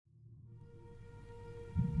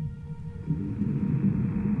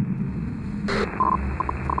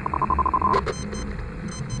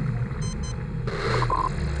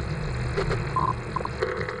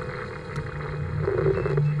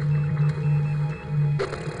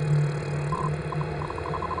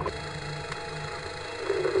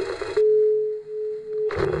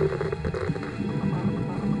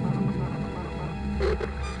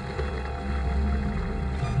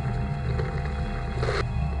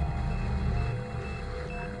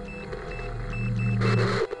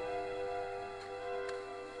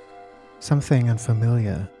Something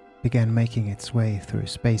unfamiliar began making its way through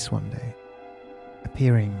space one day,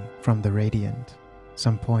 appearing from the Radiant,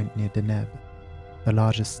 some point near Deneb, the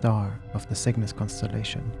largest star of the Cygnus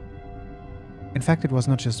constellation. In fact, it was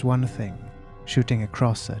not just one thing, shooting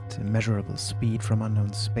across at immeasurable speed from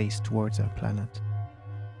unknown space towards our planet.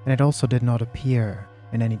 And it also did not appear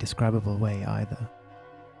in any describable way either.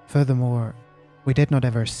 Furthermore, we did not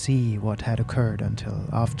ever see what had occurred until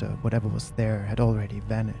after whatever was there had already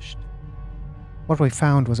vanished. What we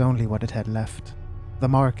found was only what it had left, the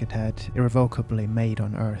mark it had irrevocably made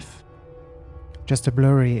on Earth. Just a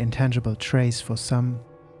blurry, intangible trace for some,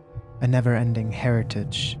 a never-ending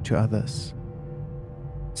heritage to others.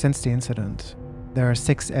 Since the incident, there are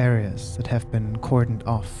 6 areas that have been cordoned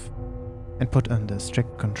off and put under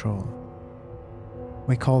strict control.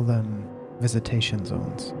 We call them visitation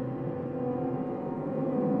zones.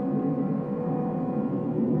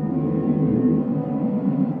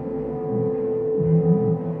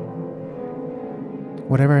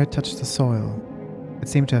 Whatever had touched the soil, it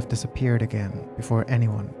seemed to have disappeared again before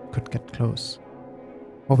anyone could get close.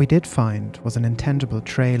 What we did find was an intangible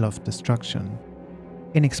trail of destruction,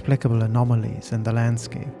 inexplicable anomalies in the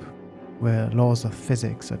landscape, where laws of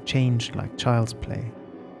physics are changed like child's play,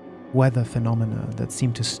 weather phenomena that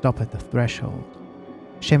seem to stop at the threshold,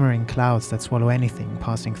 shimmering clouds that swallow anything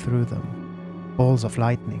passing through them, balls of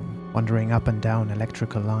lightning wandering up and down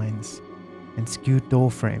electrical lines, and skewed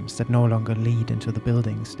door frames that no longer lead into the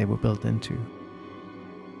buildings they were built into.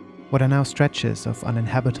 What are now stretches of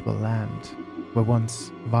uninhabitable land were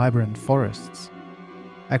once vibrant forests,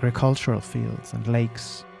 agricultural fields and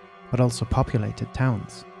lakes, but also populated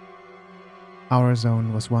towns. Our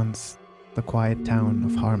zone was once the quiet town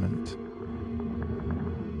of Harmond.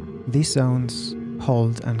 These zones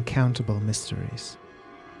hold uncountable mysteries,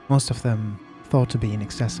 most of them thought to be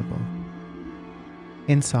inaccessible.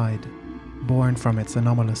 Inside, born from its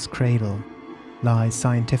anomalous cradle, lie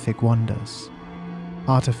scientific wonders,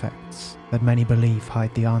 artifacts that many believe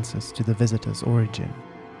hide the answers to the visitor's origin.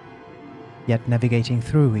 Yet navigating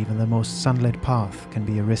through even the most sunlit path can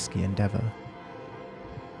be a risky endeavor.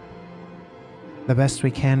 The best we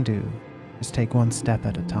can do is take one step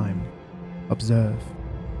at a time, observe,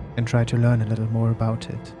 and try to learn a little more about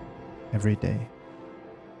it every day.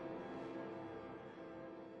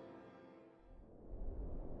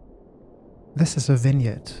 This is a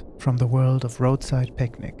vignette from the world of Roadside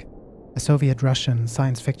Picnic, a Soviet-Russian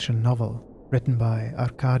science fiction novel written by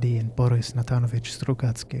Arkady and Boris Natanovich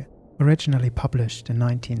Strugatsky, originally published in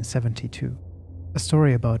 1972. A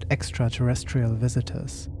story about extraterrestrial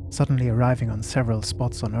visitors suddenly arriving on several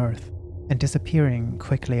spots on Earth and disappearing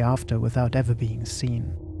quickly after without ever being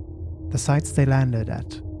seen. The sites they landed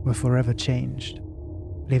at were forever changed,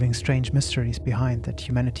 leaving strange mysteries behind that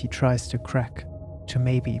humanity tries to crack to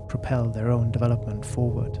maybe propel their own development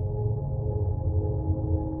forward.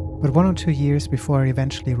 But 1 or 2 years before I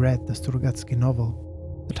eventually read the Strugatsky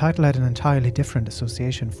novel, the title had an entirely different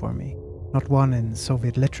association for me, not one in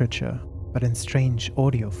Soviet literature, but in strange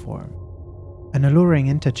audio form. An alluring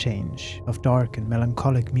interchange of dark and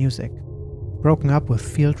melancholic music, broken up with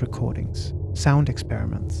field recordings, sound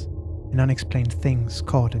experiments, and unexplained things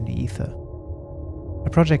caught in the ether. A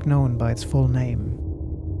project known by its full name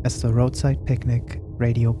as the Roadside Picnic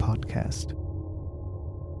Radio Podcast.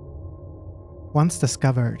 Once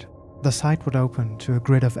discovered, the site would open to a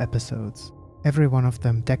grid of episodes, every one of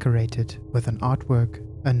them decorated with an artwork,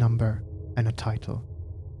 a number, and a title.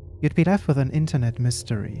 You'd be left with an internet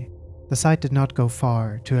mystery. The site did not go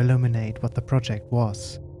far to illuminate what the project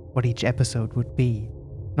was, what each episode would be,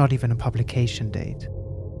 not even a publication date.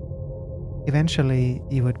 Eventually,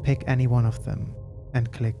 you would pick any one of them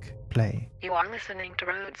and click play. You are listening to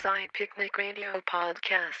Roadside Picnic Radio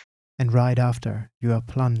Podcast. And right after, you are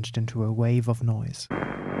plunged into a wave of noise.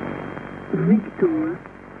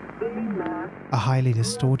 A highly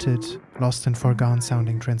distorted, lost and foregone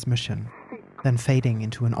sounding transmission, then fading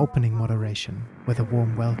into an opening moderation with a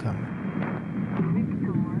warm welcome.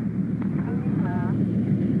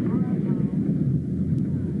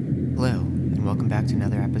 Hello, and welcome back to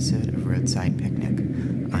another episode of Roadside Picnic.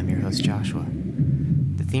 I'm your host, Joshua.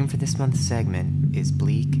 The theme for this month's segment is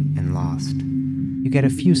bleak and lost. you get a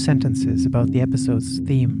few sentences about the episode's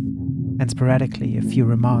theme, and sporadically a few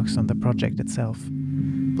remarks on the project itself.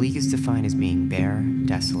 Bleak is defined as being bare,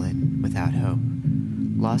 desolate, without hope.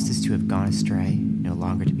 Lost is to have gone astray, no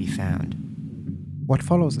longer to be found. What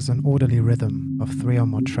follows is an orderly rhythm of 3 or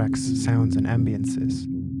more tracks, sounds and ambiences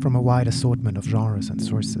from a wide assortment of genres and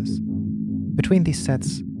sources. Between these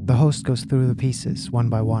sets, the host goes through the pieces one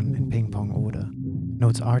by one in ping-pong order,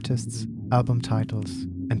 notes artists, album titles,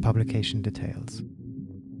 and publication details.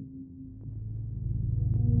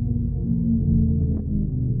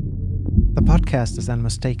 The podcast is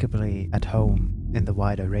unmistakably at home in the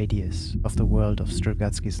wider radius of the world of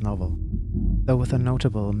Strugatsky's novel, though with a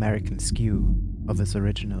notable American skew of its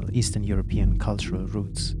original Eastern European cultural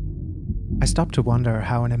roots. I stopped to wonder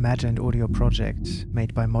how an imagined audio project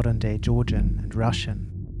made by modern-day Georgian and Russian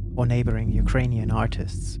or neighboring Ukrainian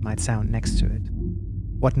artists might sound next to it,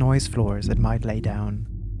 what noise floors it might lay down,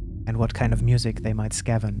 and what kind of music they might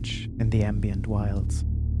scavenge in the ambient wilds.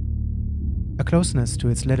 A closeness to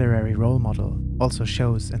its literary role model also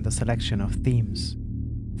shows in the selection of themes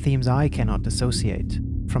I cannot dissociate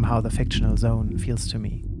from how the fictional zone feels to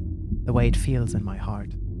me, the way it feels in my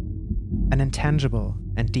heart. An intangible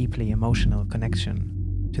and deeply emotional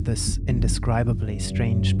connection to this indescribably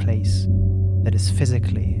strange place that is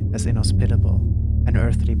physically as inhospitable an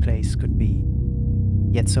earthly place could be,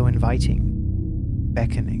 yet so inviting,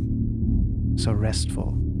 beckoning, so restful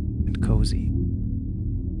and cozy.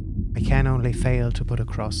 I can only fail to put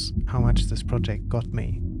across how much this project got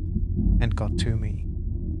me and got to me.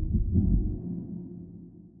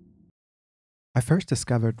 I first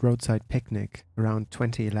discovered Roadside Picnic around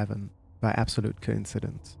 2011 by absolute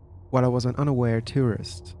coincidence, while I was an unaware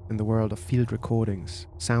tourist in the world of field recordings,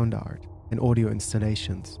 sound art, and audio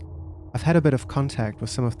installations. I've had a bit of contact with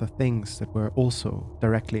some of the things that were also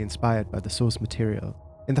directly inspired by the source material,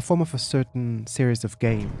 in the form of a certain series of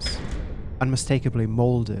games, unmistakably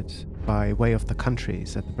molded by way of the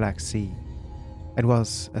countries at the Black Sea, and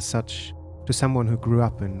was, as such, to someone who grew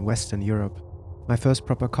up in Western Europe, my first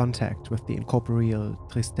proper contact with the incorporeal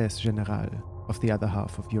tristesse générale of the other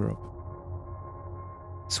half of Europe.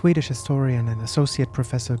 Swedish historian and associate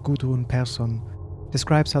professor Gudrun Persson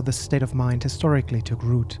describes how this state of mind historically took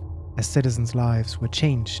root as citizens' lives were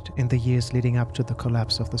changed in the years leading up to the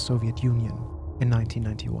collapse of the Soviet Union in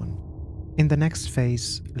 1991. In the next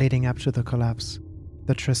phase, leading up to the collapse,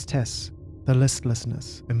 the tristesse, the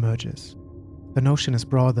listlessness, emerges. The notion is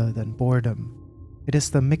broader than boredom. It is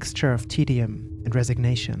the mixture of tedium and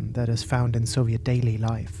resignation that is found in Soviet daily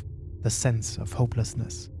life, the sense of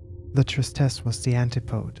hopelessness. The tristesse was the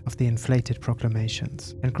antipode of the inflated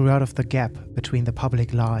proclamations and grew out of the gap between the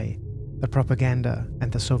public lie, the propaganda, and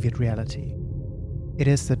the Soviet reality. It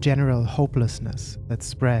is the general hopelessness that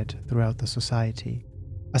spread throughout the society,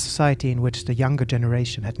 a society in which the younger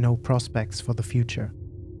generation had no prospects for the future.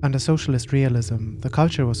 Under socialist realism, the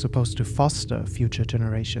culture was supposed to foster future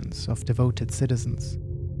generations of devoted citizens.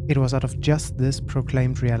 It was out of just this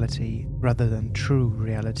proclaimed reality, rather than true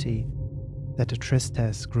reality, that the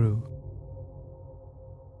tristesse grew.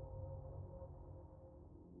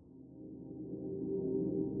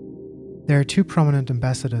 There are 2 prominent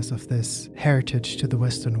ambassadors of this heritage to the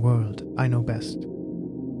Western world I know best.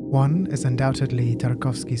 One is undoubtedly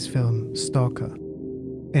Tarkovsky's film S.T.A.L.K.E.R.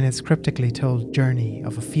 In its cryptically told journey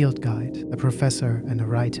of a field guide, a professor and a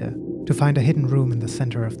writer to find a hidden room in the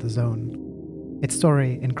center of the zone. Its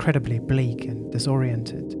story incredibly bleak and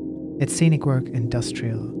disoriented, its scenic work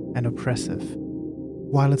industrial and oppressive.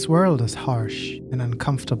 While its world is harsh and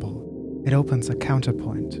uncomfortable, it opens a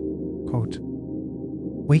counterpoint. Quote,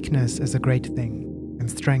 "Weakness is a great thing, and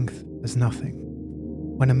strength is nothing.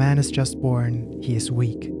 When a man is just born, he is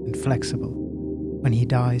weak and flexible. When he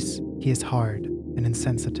dies, he is hard and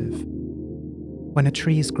insensitive. When a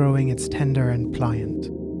tree is growing, it's tender and pliant,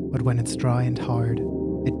 but when it's dry and hard,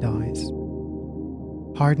 it dies.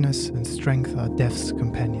 Hardness and strength are death's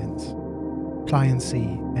companions.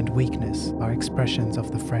 Pliancy and weakness are expressions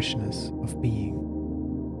of the freshness of being."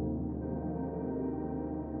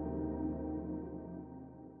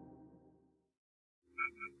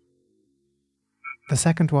 The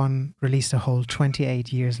second one, released a whole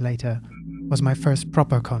 28 years later, was my first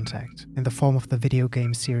proper contact in the form of the video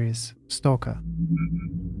game series S.T.A.L.K.E.R.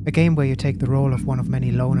 A game where you take the role of one of many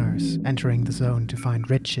loners entering the zone to find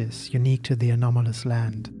riches unique to the Anomalous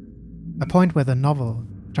land. A point where the novel,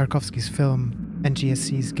 Tarkovsky's film, and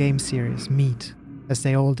GSC's game series meet, as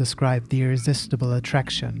they all describe the irresistible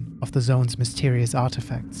attraction of the zone's mysterious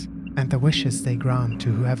artifacts and the wishes they grant to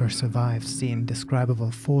whoever survives the indescribable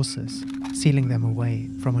forces sealing them away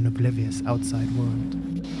from an oblivious outside world.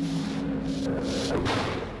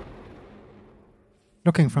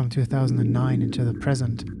 Looking from 2009 into the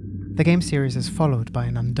present, the game series is followed by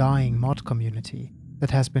an undying mod community that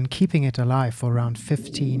has been keeping it alive for around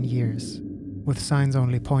 15 years, with signs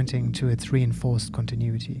only pointing to its reinforced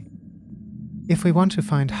continuity. If we want to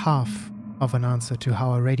find half of an answer to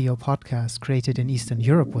how a radio podcast created in Eastern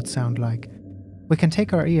Europe would sound like, we can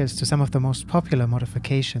take our ears to some of the most popular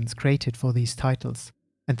modifications created for these titles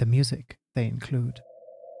and the music they include.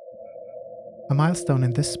 A milestone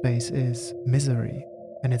in this space is Misery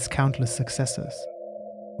and its countless successors.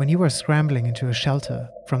 When you were scrambling into a shelter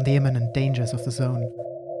from the imminent dangers of the zone,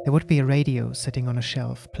 there would be a radio sitting on a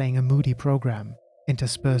shelf playing a moody program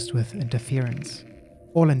interspersed with interference,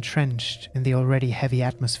 all entrenched in the already heavy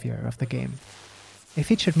atmosphere of the game. It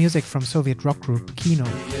featured music from Soviet rock group Kino,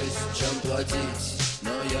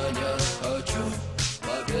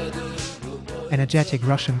 energetic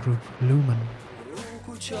Russian group Lumen,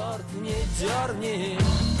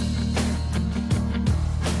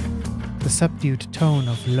 the subdued tone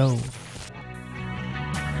of Low,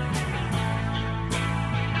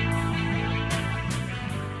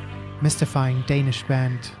 mystifying Danish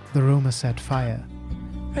band The Rumor Set Fire,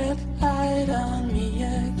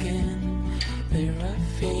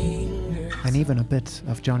 and even a bit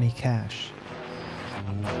of Johnny Cash.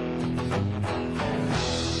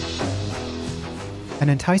 An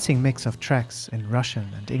enticing mix of tracks in Russian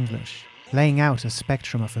and English, laying out a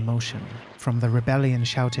spectrum of emotion, from the rebellion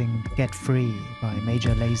shouting "Get Free" by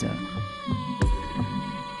Major Lazer,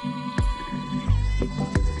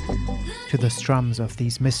 to the strums of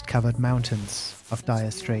these mist-covered mountains of Dire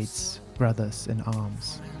Straits' Brothers in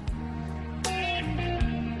Arms.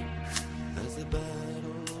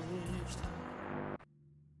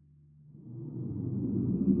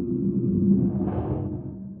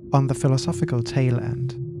 On the philosophical tail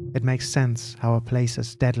end, it makes sense how a place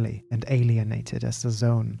as deadly and alienated as the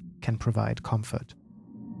Zone can provide comfort.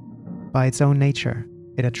 By its own nature,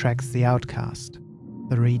 it attracts the outcast,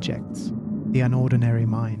 the rejects, the unordinary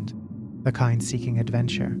mind, the kind seeking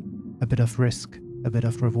adventure, a bit of risk, a bit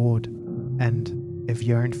of reward, and, if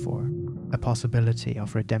yearned for, a possibility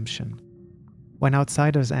of redemption. When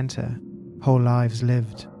outsiders enter, whole lives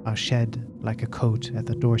lived are shed like a coat at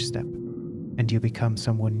the doorstep, and you become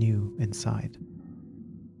someone new inside.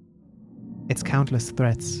 Its countless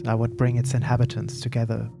threats are what bring its inhabitants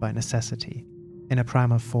together by necessity, in a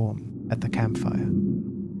primal form at the campfire.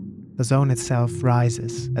 The Zone itself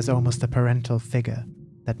rises as almost a parental figure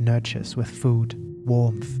that nurtures with food,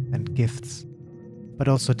 warmth, and gifts, but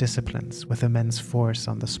also disciplines with immense force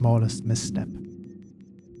on the smallest misstep.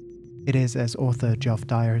 It is, as author Geoff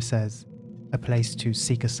Dyer says, a place to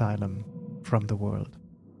seek asylum from the world.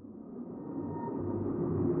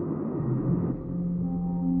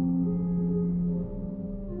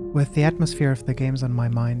 With the atmosphere of the games on my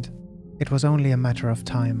mind, it was only a matter of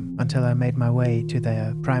time until I made my way to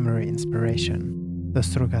their primary inspiration, the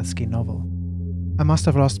Strugatsky novel. I must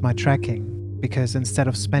have lost my tracking, because instead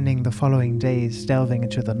of spending the following days delving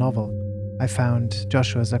into the novel, I found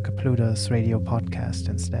Joshua Zucker-Pluda's radio podcast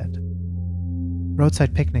instead.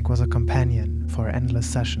 Roadside Picnic was a companion for endless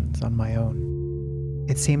sessions on my own.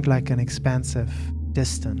 It seemed like an expansive,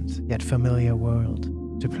 distant, yet familiar world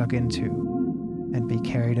to plug into and be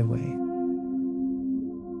carried away.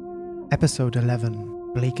 Episode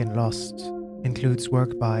 11, Bleak and Lost, includes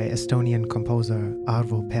work by Estonian composer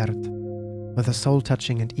Arvo Pärt, with a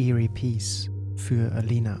soul-touching and eerie piece, Für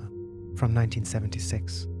Alina, from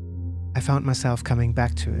 1976. I found myself coming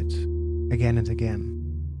back to it, again and again.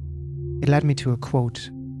 It led me to a quote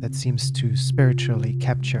that seems to spiritually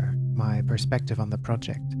capture my perspective on the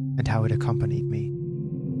project and how it accompanied me.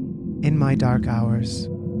 In my dark hours,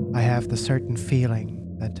 I have the certain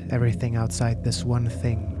feeling that everything outside this one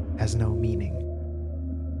thing has no meaning.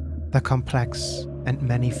 The complex and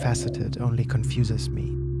many-faceted only confuses me,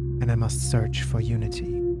 and I must search for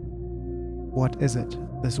unity. What is it,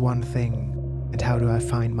 this one thing, and how do I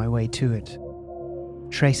find my way to it?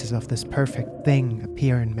 Traces of this perfect thing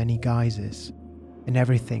appear in many guises, and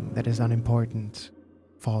everything that is unimportant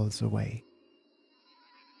falls away.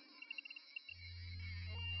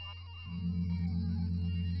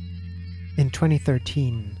 In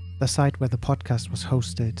 2013, the site where the podcast was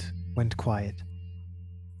hosted went quiet.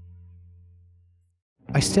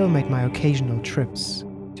 I still made my occasional trips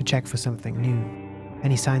to check for something new,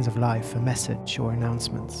 any signs of life, a message, or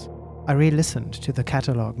announcements. I re-listened to the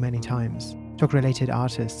catalogue many times, took related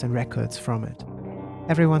artists and records from it.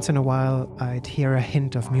 Every once in a while, I'd hear a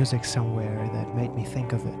hint of music somewhere that made me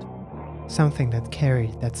think of it, something that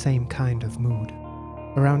carried that same kind of mood.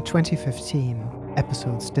 Around 2015,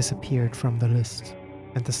 episodes disappeared from the list,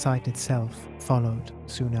 and the site itself followed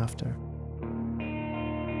soon after.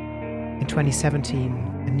 In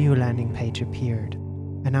 2017, a new landing page appeared,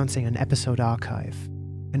 announcing an episode archive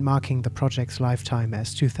and marking the project's lifetime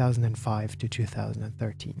as 2005 to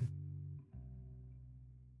 2013.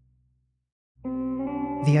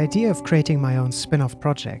 The idea of creating my own spin-off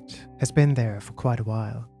project has been there for quite a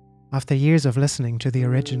while. After years of listening to the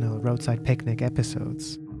original Roadside Picnic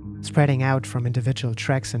episodes, spreading out from individual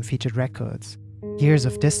tracks and featured records, years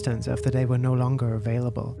of distance after they were no longer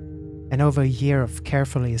available, and over a year of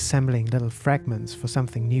carefully assembling little fragments for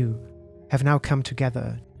something new, have now come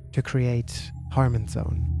together to create Harmon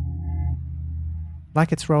Zone.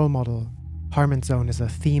 Like its role model, Harmon Zone is a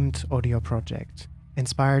themed audio project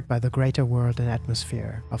inspired by the greater world and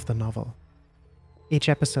atmosphere of the novel. Each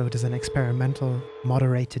episode is an experimental,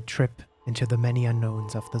 moderated trip into the many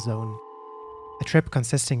unknowns of the zone. A trip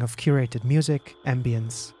consisting of curated music,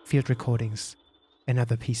 ambience, field recordings, and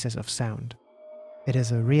other pieces of sound. It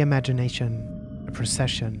is a reimagination, a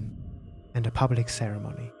procession, and a public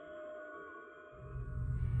ceremony.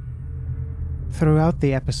 Throughout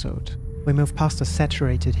the episode, we move past a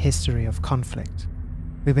saturated history of conflict.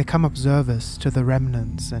 We become observers to the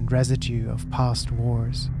remnants and residue of past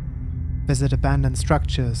wars, visit abandoned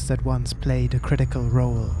structures that once played a critical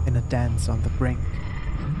role in a dance on the brink,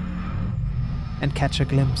 and catch a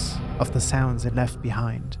glimpse of the sounds it left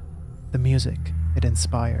behind, the music it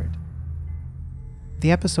inspired.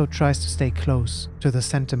 The episode tries to stay close to the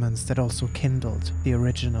sentiments that also kindled the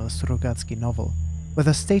original Strugatsky novel, with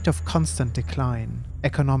a state of constant decline,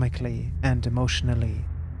 economically and emotionally,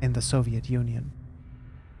 in the Soviet Union.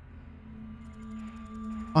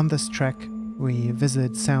 On this trek, we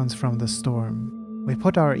visit sounds from the storm. We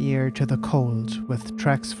put our ear to the cold with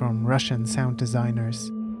tracks from Russian sound designers.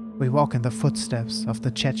 We walk in the footsteps of the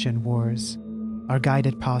Chechen wars, are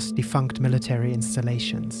guided past defunct military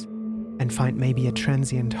installations, and find maybe a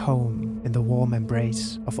transient home in the warm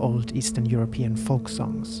embrace of old Eastern European folk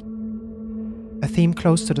songs. A theme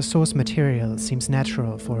close to the source material seems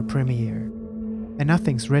natural for a premiere, and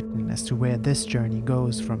nothing's written as to where this journey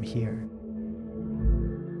goes from here.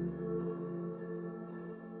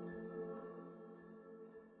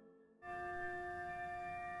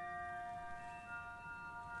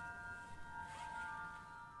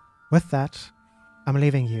 With that, I'm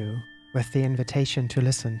leaving you with the invitation to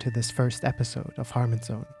listen to this first episode of Harmon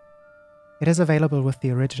Zone. It is available with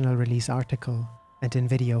the original release article and in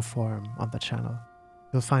video form on the channel.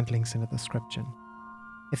 You'll find links in the description.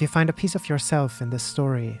 If you find a piece of yourself in this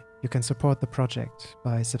story, you can support the project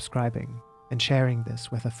by subscribing and sharing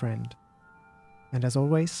this with a friend. And as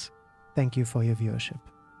always, thank you for your viewership,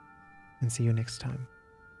 and see you next time.